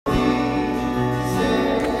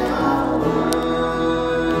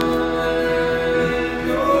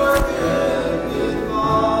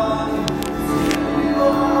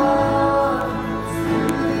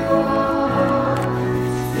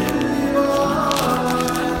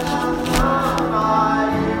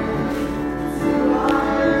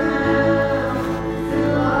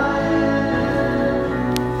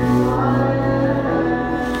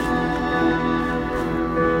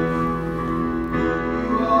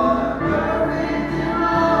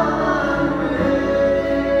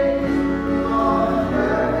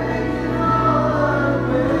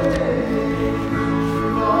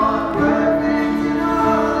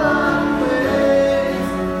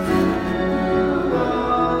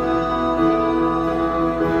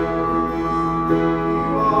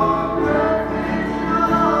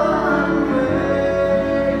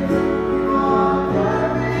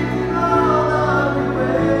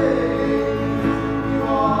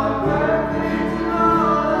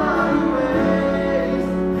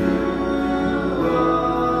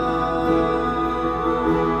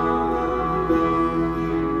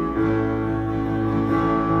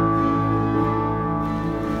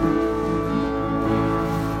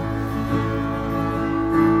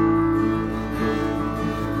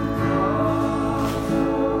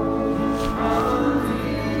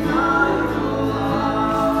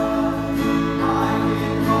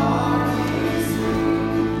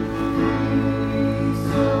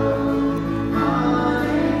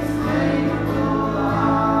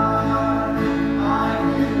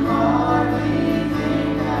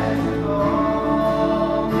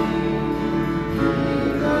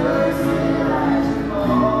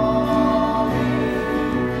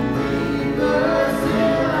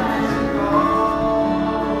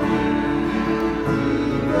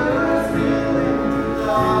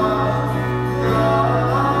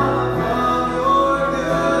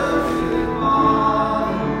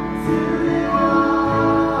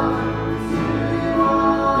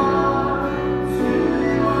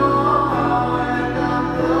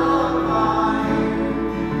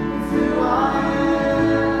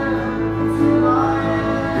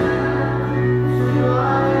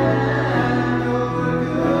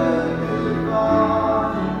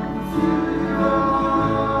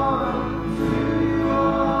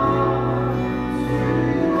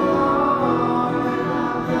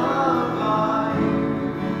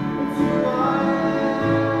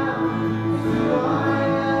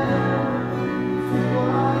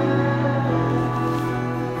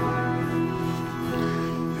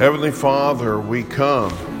Heavenly Father, we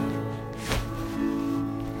come.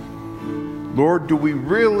 Lord, do we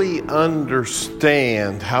really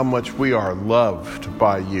understand how much we are loved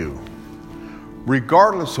by you?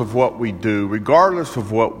 Regardless of what we do, regardless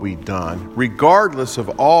of what we've done, regardless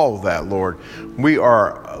of all that, Lord, we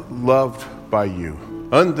are loved by you.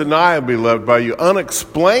 Undeniably loved by you,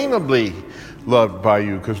 unexplainably loved by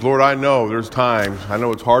you. Because, Lord, I know there's times, I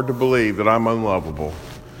know it's hard to believe that I'm unlovable,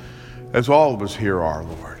 as all of us here are,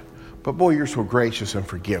 Lord. But boy, you're so gracious in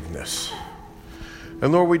forgiveness.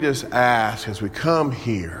 And Lord, we just ask as we come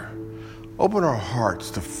here, open our hearts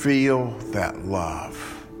to feel that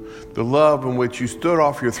love. The love in which you stood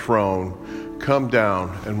off your throne, come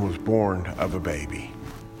down, and was born of a baby.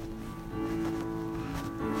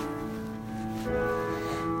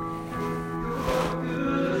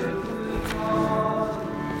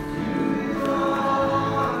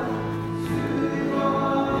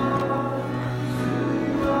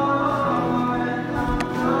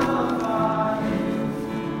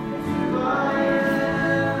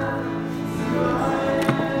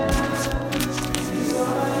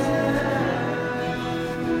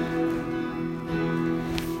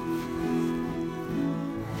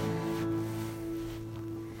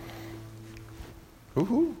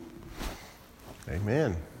 Woo-hoo.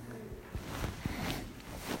 Amen.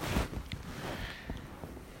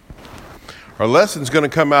 Our lesson's going to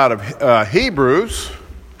come out of Hebrews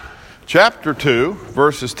chapter 2,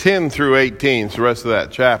 verses 10 through 18. It's the rest of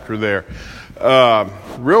that chapter there.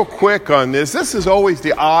 Real quick on this. This is always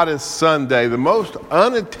the oddest Sunday. The most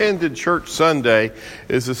unattended church Sunday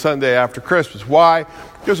is the Sunday after Christmas. Why?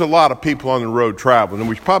 There's a lot of people on the road traveling, and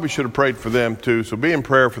we probably should have prayed for them too. So be in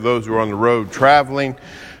prayer for those who are on the road traveling.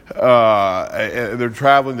 They're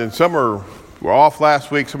traveling, and some were off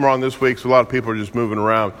last week, some are on this week, so a lot of people are just moving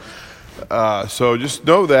around. So just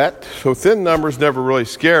know that. So thin numbers never really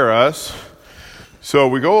scare us. So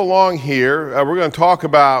we go along here. We're going to talk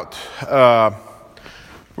about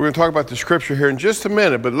the scripture here in just a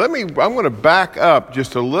minute. But I'm going to back up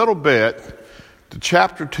just a little bit to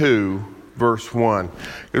chapter 2. Verse 1.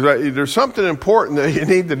 There's something important that you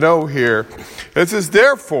need to know here. It says,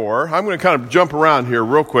 therefore, I'm going to kind of jump around here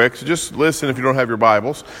real quick, so just listen if you don't have your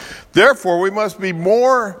Bibles. Therefore, we must be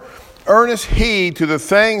more earnest heed to the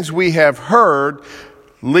things we have heard,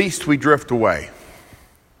 lest we drift away.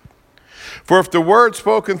 For if the word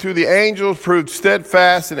spoken through the angels proved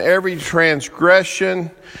steadfast, and every transgression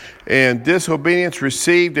and disobedience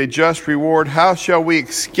received a just reward, how shall we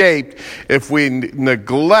escape if we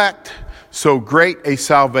neglect so great a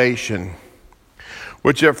salvation,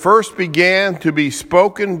 which at first began to be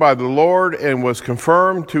spoken by the Lord and was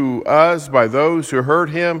confirmed to us by those who heard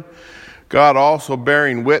him, God also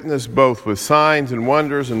bearing witness both with signs and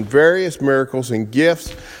wonders and various miracles and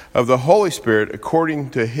gifts of the Holy Spirit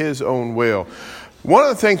according to his own will. One of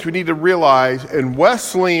the things we need to realize in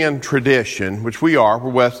Wesleyan tradition, which we're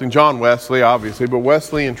Wesleyan, John Wesley obviously, but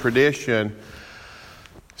Wesleyan tradition,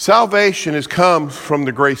 salvation comes from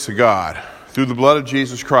the grace of God through the blood of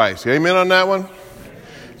Jesus Christ. Amen on that one?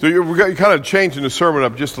 So you're kind of changing the sermon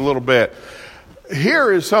up just a little bit.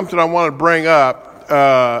 Here is something I want to bring up.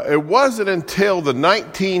 It wasn't until the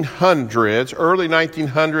 1900s, early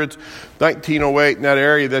 1900s, 1908, in that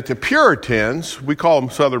area, that the Puritans, we call them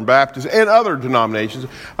Southern Baptists, and other denominations.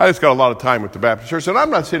 I just got a lot of time with the Baptist Church, and I'm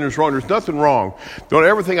not saying there's wrong. There's nothing wrong. Don't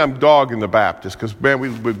ever think I'm dogging the Baptists, because, man,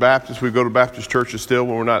 we Baptists, we go to Baptist churches still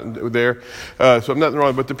when we're not there. So nothing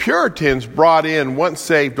wrong. But the Puritans brought in once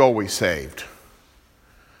saved, always saved.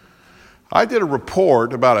 I did a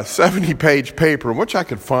report about a 70-page paper, in which I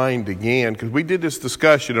could find again, because we did this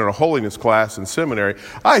discussion in a holiness class in seminary.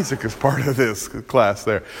 Isaac is part of this class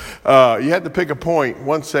there. You had to pick a point,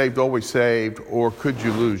 once saved, always saved, or could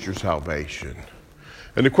you lose your salvation?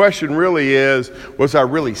 And the question really is, was I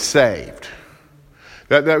really saved?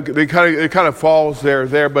 It kind of falls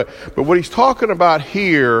there. But what he's talking about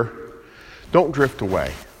here, don't drift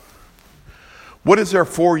away. What is there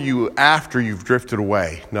for you after you've drifted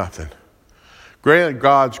away? Nothing. Granted,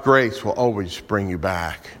 God's grace will always bring you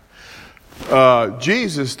back.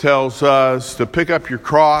 Jesus tells us to pick up your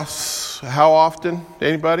cross. How often?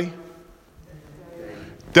 Anybody?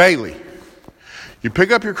 Daily. You pick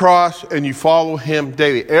up your cross and you follow him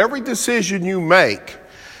daily. Every decision you make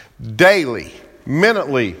daily,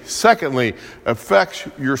 minutely, secondly, affects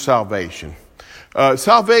your salvation.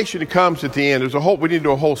 Salvation comes at the end. We need to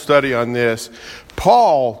do a whole study on this.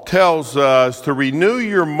 Paul tells us to renew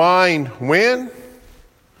your mind when?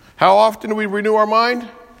 How often do we renew our mind?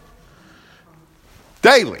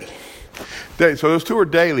 Daily. So those two are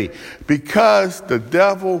daily. Because the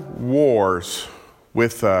devil wars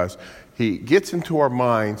with us. He gets into our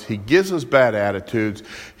minds. He gives us bad attitudes.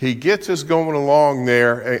 He gets us going along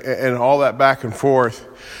there and all that back and forth.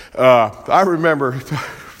 I remember,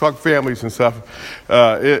 fuck families and stuff,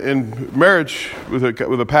 in marriage with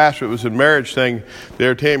a pastor, it was a marriage thing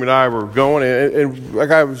there. Tammy and I were going, and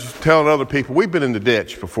like I was telling other people, we've been in the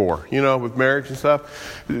ditch before, with marriage and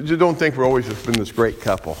stuff. Just don't think we're always just been this great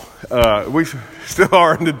couple. We still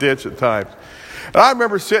are in the ditch at times. And I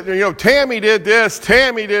remember sitting there, Tammy did this,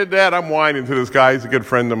 Tammy did that. I'm whining to this guy. He's a good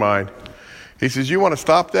friend of mine. He says, you want to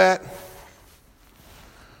stop that?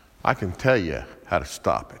 I can tell you how to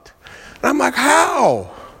stop it. And I'm like,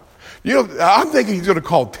 how? I'm thinking he's going to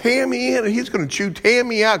call Tammy in and he's going to chew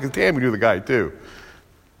Tammy out because Tammy knew the guy too.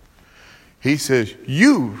 He says,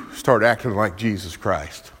 you start acting like Jesus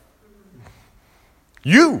Christ.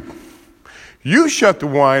 You shut the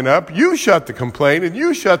whine up, you shut the complaining,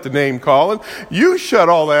 you shut the name calling, you shut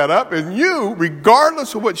all that up, and you,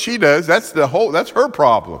 regardless of what she does, that's her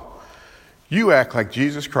problem. You act like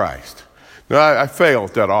Jesus Christ. Now, I fail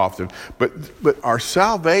at that often, but our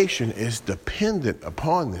salvation is dependent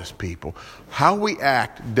upon this, people. How we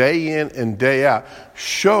act day in and day out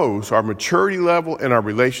shows our maturity level and our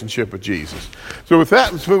relationship with Jesus. So with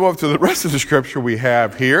that, let's move on to the rest of the scripture we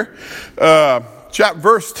have here.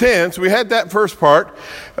 Verse 10, so we had that first part.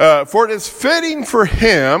 For it is fitting for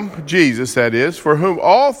him, Jesus that is, for whom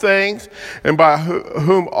all things and by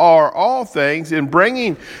whom are all things, in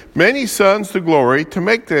bringing many sons to glory, to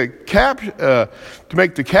make the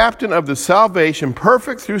captain of the salvation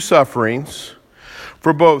perfect through sufferings,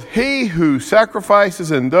 for both he who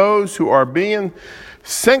sacrifices and those who are being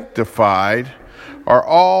sanctified are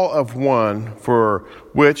all of one, for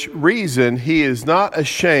which reason he is not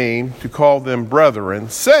ashamed to call them brethren,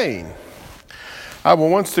 saying, I will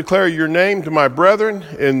once declare your name to my brethren.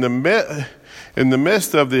 In the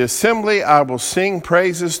midst of the assembly I will sing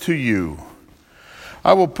praises to you.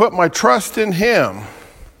 I will put my trust in him.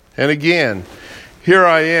 And again, here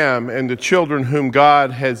I am and the children whom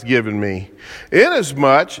God has given me.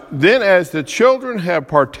 Inasmuch then as the children have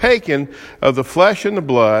partaken of the flesh and the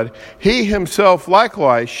blood, he himself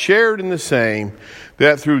likewise shared in the same,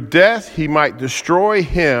 that through death he might destroy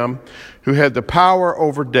him who had the power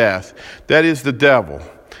over death, that is the devil,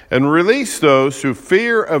 and release those who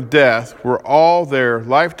fear of death were all their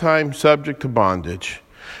lifetime subject to bondage.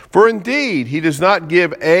 For indeed he does not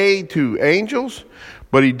give aid to angels,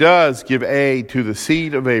 but he does give aid to the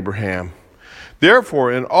seed of Abraham.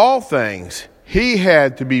 Therefore, in all things, he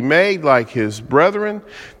had to be made like his brethren,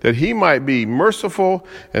 that he might be merciful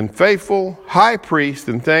and faithful high priest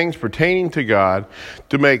in things pertaining to God,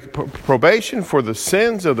 to make probation for the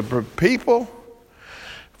sins of the people.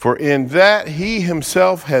 For in that he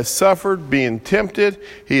himself has suffered, being tempted,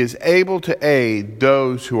 he is able to aid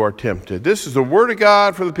those who are tempted. This is the word of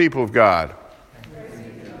God for the people of God.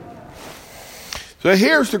 So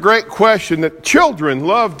here's the great question that children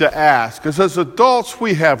love to ask, because as adults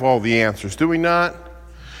we have all the answers, do we not?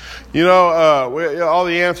 All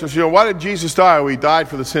the answers. Why did Jesus die? Well, he died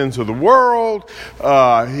for the sins of the world.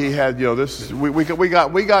 He had, we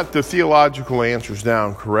got the theological answers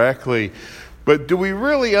down correctly, but do we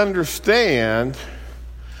really understand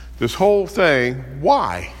this whole thing?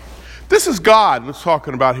 Why? This is God. Let's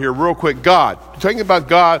talking about here real quick. God. Talking about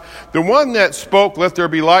God, the one that spoke, let there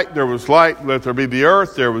be light, there was light. Let there be the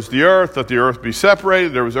earth, there was the earth. Let the earth be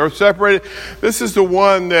separated, there was earth separated. This is the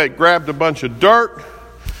one that grabbed a bunch of dirt,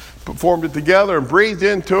 formed it together and breathed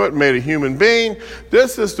into it and made a human being.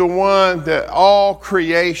 This is the one that all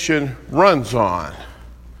creation runs on.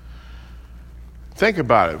 Think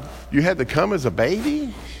about it. You had to come as a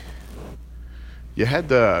baby. You had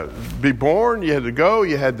to be born, you had to go,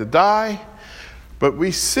 you had to die. But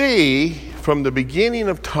we see from the beginning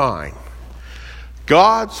of time,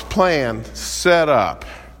 God's plan set up.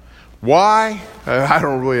 Why? I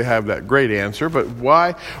don't really have that great answer, but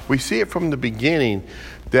why? We see it from the beginning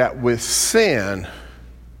that with sin,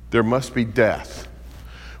 there must be death.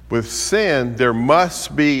 With sin, there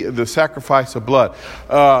must be the sacrifice of blood.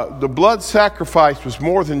 The blood sacrifice was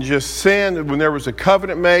more than just sin. When there was a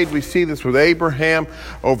covenant made, we see this with Abraham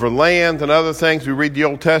over land and other things. We read the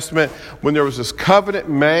Old Testament. When there was this covenant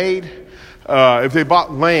made, if I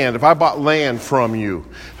bought land from you,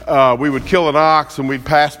 we would kill an ox and we'd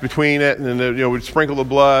pass between it, and then we'd sprinkle the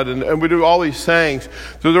blood, and we'd do all these things.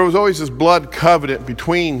 So there was always this blood covenant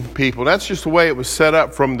between people. That's just the way it was set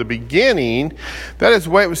up from the beginning. That is the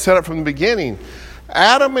way it was set up from the beginning.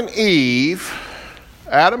 Adam and Eve,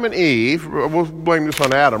 we'll blame this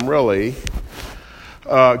on Adam really.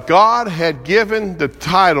 God had given the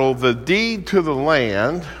title, the deed to the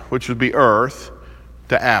land, which would be earth,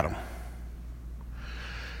 to Adam.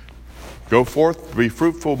 Go forth, be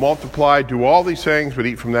fruitful, multiply, do all these things, but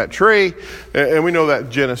eat from that tree. And we know that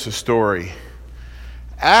Genesis story.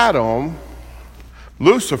 Adam,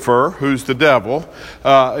 Lucifer, who's the devil,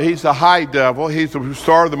 he's the high devil. He's the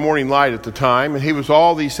star of the morning light at the time. And he was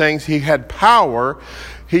all these things. He had power.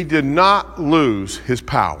 He did not lose his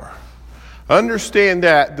power. Understand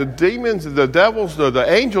that the demons, the devils, the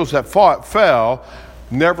angels that fell,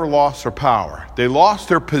 never lost their power. They lost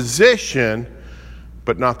their position,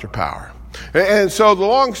 but not their power. And so the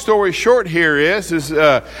long story short here is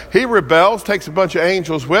he rebels, takes a bunch of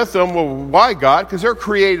angels with him. Well, why, God? Because they're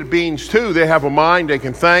created beings too. They have a mind. They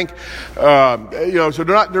can think. So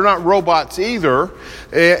they're not robots either.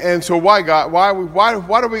 And so why, God? Why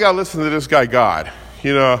do we got to listen to this guy, God?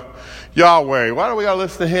 Yahweh. Why do we got to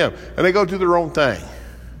listen to him? And they go do their own thing.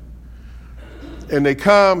 And they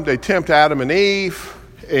tempt Adam and Eve,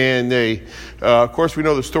 and they, of course, we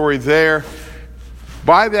know the story there.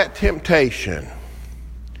 By that temptation,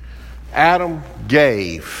 Adam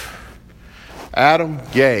gave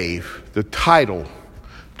the title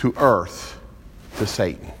to earth to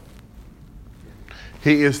Satan.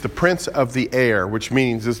 He is the prince of the air, which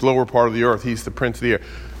means this lower part of the earth. He's the prince of the air.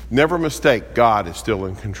 Never mistake, God is still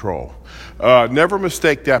in control. Never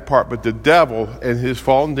mistake that part. But the devil and his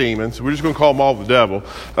fallen demons, we're just going to call them all the devil,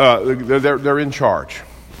 they're in charge.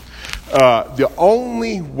 The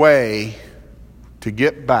only way to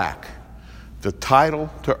get back the title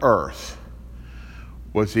to earth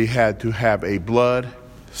was he had to have a blood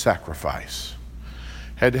sacrifice.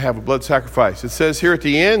 Had to have a blood sacrifice. It says here at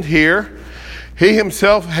the end here, he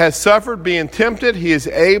himself has suffered being tempted. He is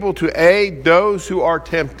able to aid those who are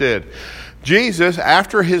tempted. Jesus,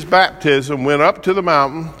 after his baptism, went up to the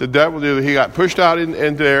mountain. The devil, he got pushed out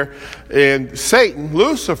in there. And Satan,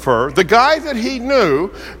 Lucifer, the guy that he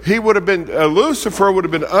knew, Lucifer would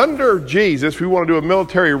have been under Jesus. We want to do a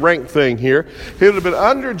military rank thing here. He would have been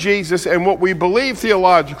under Jesus. And what we believe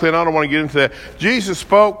theologically, and I don't want to get into that, Jesus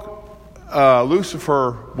spoke.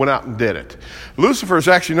 Lucifer went out and did it. Lucifer is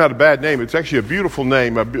actually not a bad name. It's actually a beautiful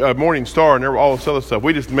name, a morning star, and all this other stuff.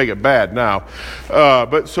 We just make it bad now.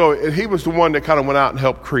 But so he was the one that kind of went out and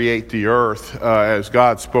helped create the earth as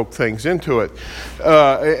God spoke things into it.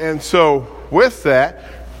 And so with that,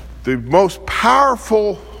 the most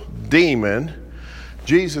powerful demon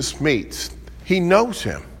Jesus meets, he knows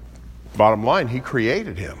him. Bottom line, he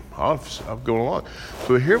created him. I'll go along.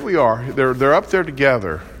 So here we are. They're up there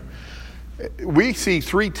together. We see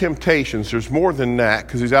 3 temptations. There's more than that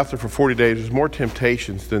because he's out there for 40 days. There's more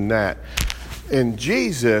temptations than that. And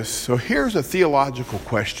Jesus, so here's a theological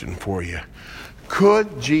question for you.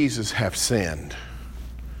 Could Jesus have sinned?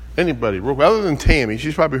 Anybody, other than Tammy,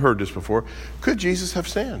 she's probably heard this before. Could Jesus have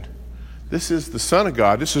sinned? This is the Son of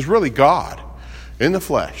God. This is really God in the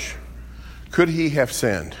flesh. Could he have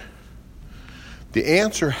sinned? The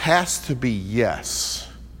answer has to be yes.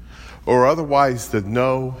 Or otherwise the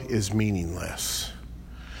no is meaningless.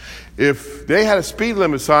 If they had a speed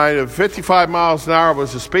limit sign of 55 miles an hour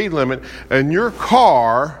was the speed limit, and your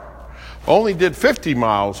car only did 50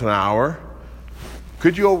 miles an hour,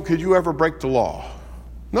 could you ever break the law?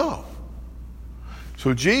 No.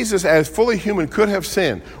 So Jesus, as fully human, could have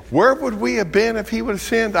sinned. Where would we have been if he would have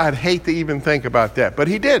sinned? I'd hate to even think about that. But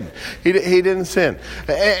he didn't. He didn't sin.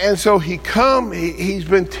 And so he's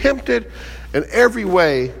been tempted in every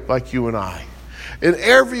way like you and I. In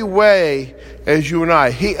every way as you and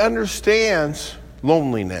I. He understands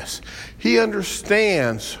loneliness. He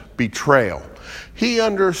understands betrayal. He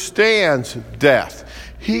understands death.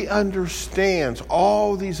 He understands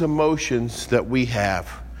all these emotions that we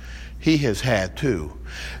have. He has had too.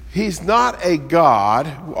 He's not a God.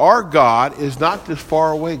 Our God is not this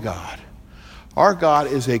far away God. Our God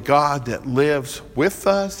is a God that lives with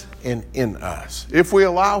us and in us, if we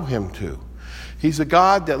allow him to. He's a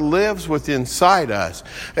God that lives within inside us.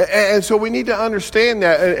 And so we need to understand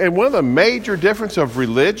that. And one of the major differences of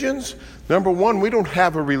religions, number one, we don't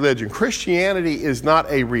have a religion. Christianity is not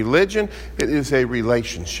a religion. It is a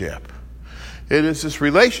relationship. It is this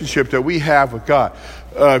relationship that we have with God.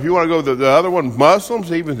 If you want to go to the other one,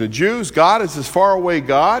 Muslims, even the Jews, God is this far away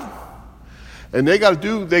God. And they got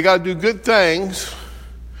to do good things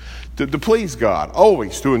to please God.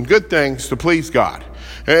 Always doing good things to please God.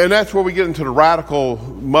 And that's where we get into the radical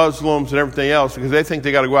Muslims and everything else, because they think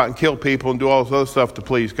they got to go out and kill people and do all this other stuff to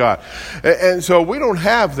please God. And so we don't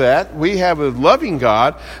have that. We have a loving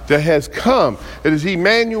God that has come. It is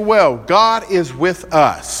Emmanuel. God is with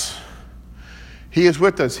us. He is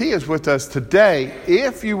with us. He is with us today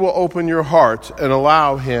if you will open your hearts and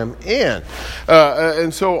allow him in.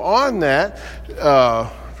 And so on that,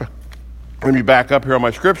 let me back up here on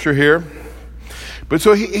my scripture here. But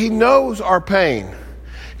so he knows our pain.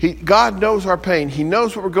 God knows our pain. He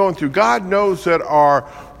knows what we're going through. God knows that our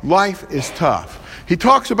life is tough. He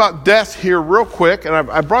talks about death here real quick, and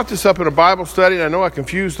I brought this up in a Bible study, and I know I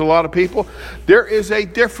confused a lot of people. There is a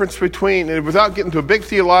difference between, and without getting to a big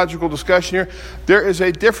theological discussion here, there is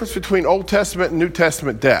a difference between Old Testament and New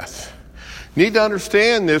Testament death. You need to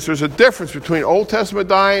understand this. There's a difference between Old Testament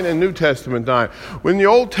dying and New Testament dying. When the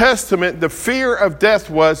Old Testament, the fear of death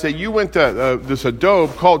was that you went to this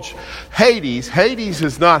adobe called Hades. Hades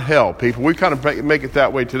is not hell, people. We kind of make it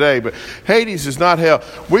that way today, but Hades is not hell.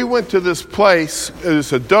 We went to this place,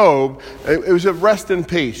 this adobe. It was a rest in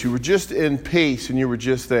peace. You were just in peace, and you were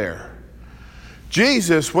just there.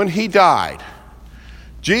 Jesus, when he died,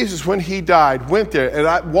 went there,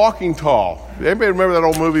 and Walking Tall. Anybody remember that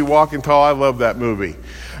old movie, Walking Tall? I love that movie.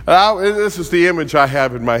 This is the image I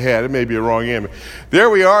have in my head. It may be a wrong image.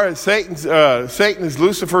 There we are, and Satan is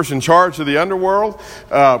Lucifer's in charge of the underworld.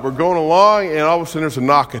 We're going along, and all of a sudden there's a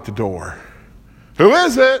knock at the door. Who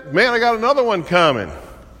is it? Man, I got another one coming.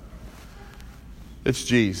 It's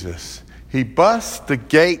Jesus. He busts the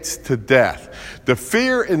gates to death. The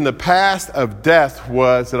fear in the past of death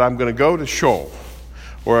was that I'm going to go to Sheol,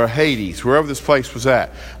 or Hades, wherever this place was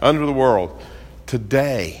at, under the world.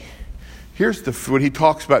 Today, here's what he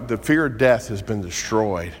talks about. The fear of death has been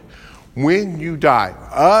destroyed. When you die,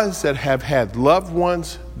 us that have had loved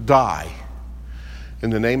ones die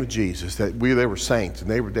in the name of Jesus, they were saints,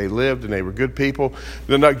 and they lived, and they were good people.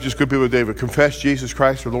 They're not just good people, they would confess Jesus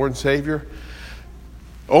Christ, their Lord and Savior.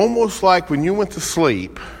 Almost like when you went to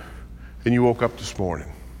sleep and you woke up this morning.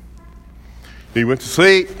 You went to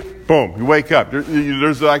sleep, boom, you wake up.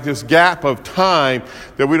 There's like this gap of time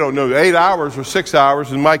that we don't know. 8 hours or 6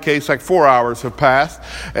 hours, in my case, like 4 hours have passed.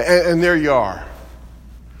 And there you are.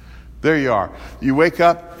 There you are. You wake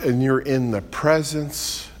up and you're in the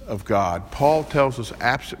presence of God. Paul tells us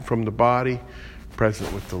absent from the body,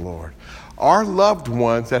 present with the Lord. Our loved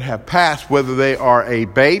ones that have passed, whether they are a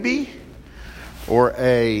baby or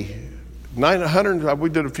we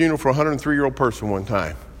did a funeral for a 103-year-old person one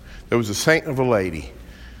time. There was a saint of a lady.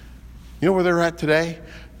 You know where they're at today?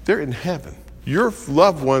 They're in heaven. Your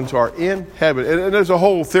loved ones are in heaven. And there's a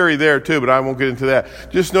whole theory there too, but I won't get into that.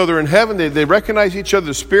 Just know they're in heaven. They recognize each other.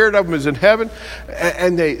 The spirit of them is in heaven.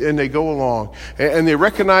 And they go along. And they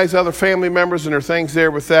recognize other family members, and there are things there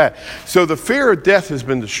with that. So the fear of death has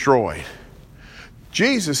been destroyed.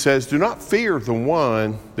 Jesus says, do not fear the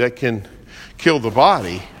one that can kill the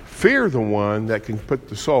body. Fear the one that can put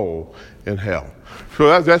the soul in hell.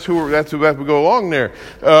 So that's who we go along there.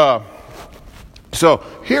 So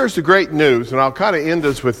here's the great news, and I'll kind of end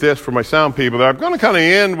us with this for my sound people. I'm going to kind of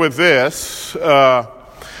end with this.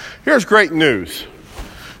 Here's great news.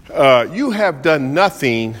 You have done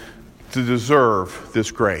nothing to deserve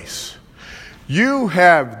this grace. You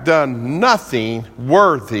have done nothing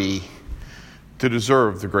worthy to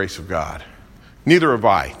deserve the grace of God. Neither have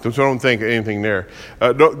I. So don't think anything there.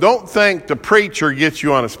 Don't think the preacher gets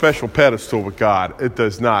you on a special pedestal with God. It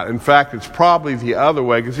does not. In fact, it's probably the other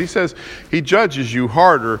way, because he says he judges you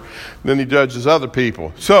harder than he judges other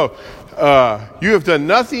people. So you have done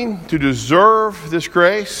nothing to deserve this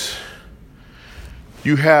grace.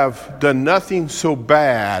 You have done nothing so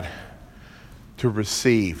bad to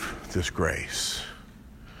receive this grace.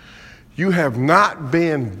 You have not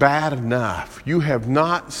been bad enough. You have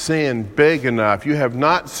not sinned big enough. You have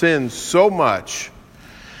not sinned so much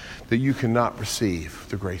that you cannot receive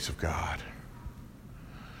the grace of God.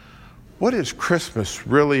 What is Christmas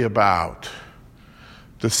really about?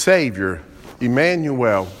 The Savior,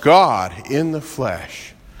 Emmanuel, God in the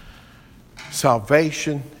flesh.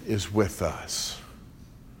 Salvation is with us.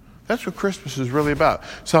 That's what Christmas is really about.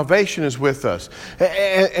 Salvation is with us.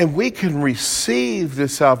 And we can receive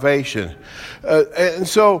this salvation. And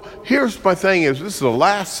so here's my thing is, this is the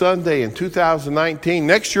last Sunday in 2019.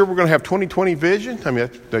 Next year we're going to have 2020 vision. I mean,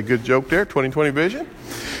 that's a good joke there, 2020 vision.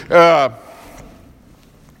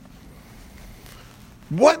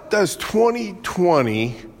 What does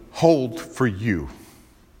 2020 hold for you?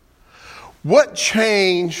 What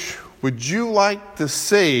change would you like to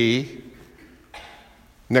see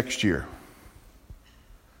next year?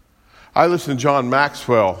 I listen to John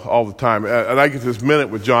Maxwell all the time, and I get this minute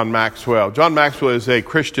with John Maxwell. John Maxwell is a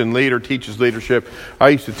Christian leader, teaches leadership. I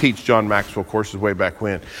used to teach John Maxwell courses way back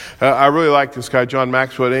when. I really like this guy, John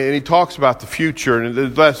Maxwell, and he talks about the future, and the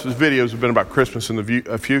last of his videos have been about Christmas and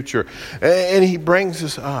the future, and he brings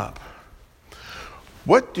this up.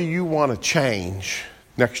 What do you want to change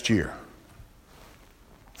next year?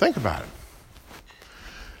 Think about it.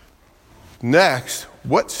 Next,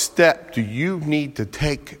 what step do you need to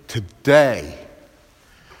take today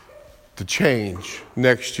to change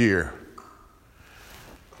next year?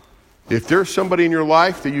 If there's somebody in your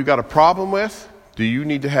life that you got a problem with, do you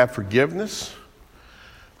need to have forgiveness?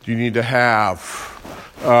 Do you need to have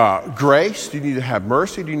grace? Do you need to have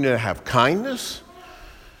mercy? Do you need to have kindness?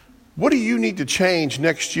 What do you need to change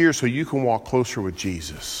next year so you can walk closer with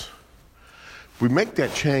Jesus? We make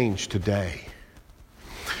that change today.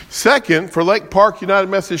 Second, for Lake Park United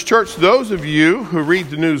Methodist Church, those of you who read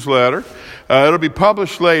the newsletter, it'll be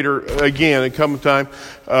published later again at coming time.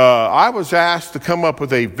 I was asked to come up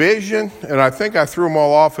with a vision, and I think I threw them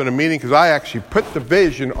all off in a meeting because I actually put the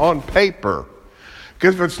vision on paper.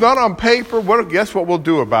 Because if it's not on paper, guess what we'll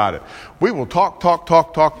do about it? We will talk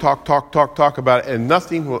about it, and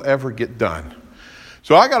nothing will ever get done.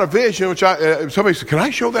 So I got a vision, which somebody said, can I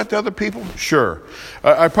show that to other people? Sure.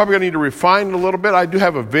 I probably need to refine it a little bit. I do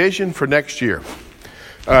have a vision for next year.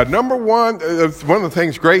 Number one of the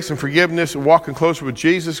things, grace and forgiveness, and walking closer with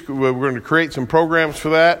Jesus. We're going to create some programs for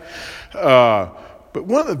that. But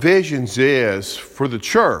one of the visions is for the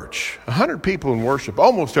church, 100 people in worship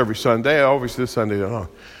almost every Sunday. Obviously this Sunday, I don't know.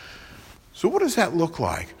 So what does that look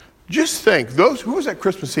like? Just think, who was at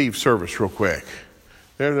Christmas Eve service real quick?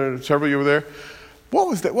 There are several of you over there. What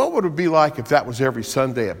was that? What would it be like if that was every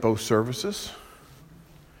Sunday at both services?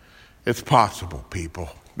 It's possible, people.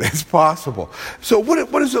 It's possible. So what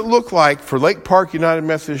does it look like for Lake Park United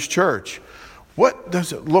Methodist Church? What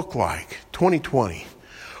does it look like 2020?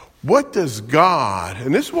 What does God,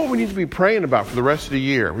 and this is what we need to be praying about for the rest of the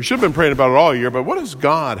year. We should have been praying about it all year, but what does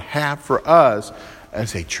God have for us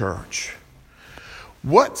as a church?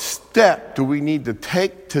 What step do we need to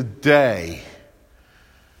take today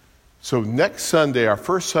so next Sunday, our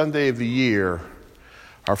first Sunday of the year,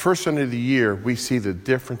 we see the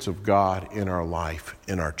difference of God in our life,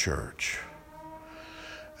 in our church?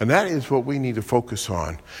 And that is what we need to focus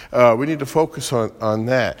on. We need to focus on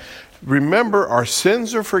that. Remember, our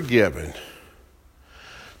sins are forgiven.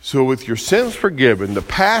 So with your sins forgiven, the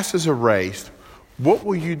past is erased. What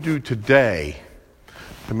will you do today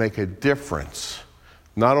to make a difference,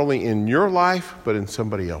 not only in your life, but in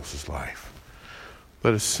somebody else's life?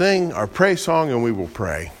 Let us sing our praise song and we will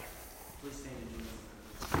pray.